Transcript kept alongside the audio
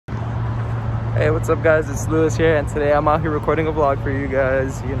Hey, what's up guys, it's Lewis here, and today I'm out here recording a vlog for you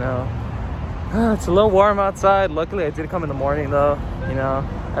guys. You know, it's a little warm outside. Luckily I did come in the morning though. You know,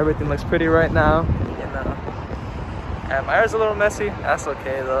 everything looks pretty right now, you know, and my hair's a little messy. That's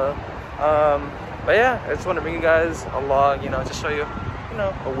okay though. But yeah, I just want to bring you guys along, you know, just show you, you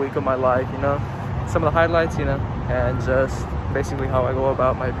know, a week of my life, you know, some of the highlights, you know, and just basically how I go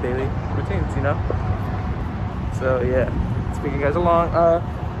about my daily routines, you know. So yeah, let's bring you guys along.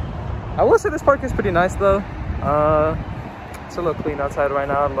 I will say this park is pretty nice though. It's a little clean outside right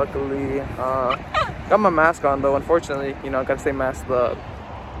now, luckily. Got my mask on though, unfortunately, you know, gotta stay masked up.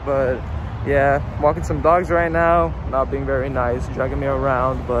 But yeah, walking some dogs right now, not being very nice, dragging me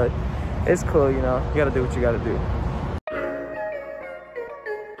around, but it's cool, you know, you gotta do what you gotta do.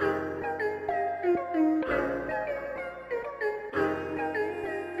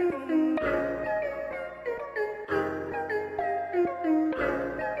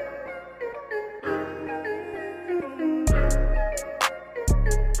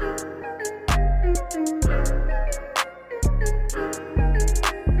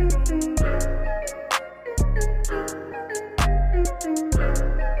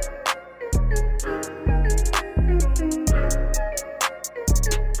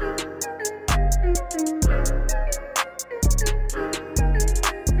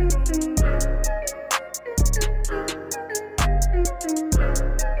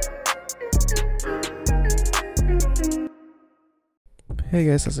 Hey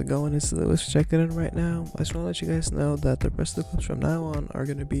guys, how's it going? It's Lewis checking in right now. I just want to let you guys know that the rest of the clips from now on are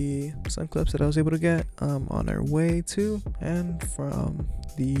going to be some clips that I was able to get on our way to and from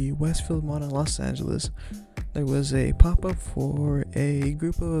the Westfield Mall in Los Angeles. There was a pop-up for a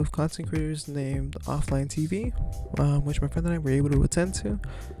group of content creators named Offline TV, which my friend and I were able to attend to.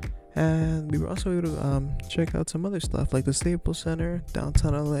 And we were also able to check out some other stuff like the Staples Center,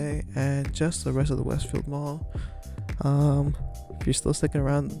 downtown LA, and just the rest of the Westfield Mall. If you're still sticking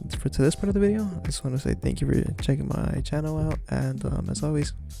around to this part of the video, I just want to say thank you for checking my channel out, and as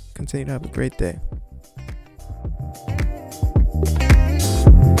always, continue to have a great day.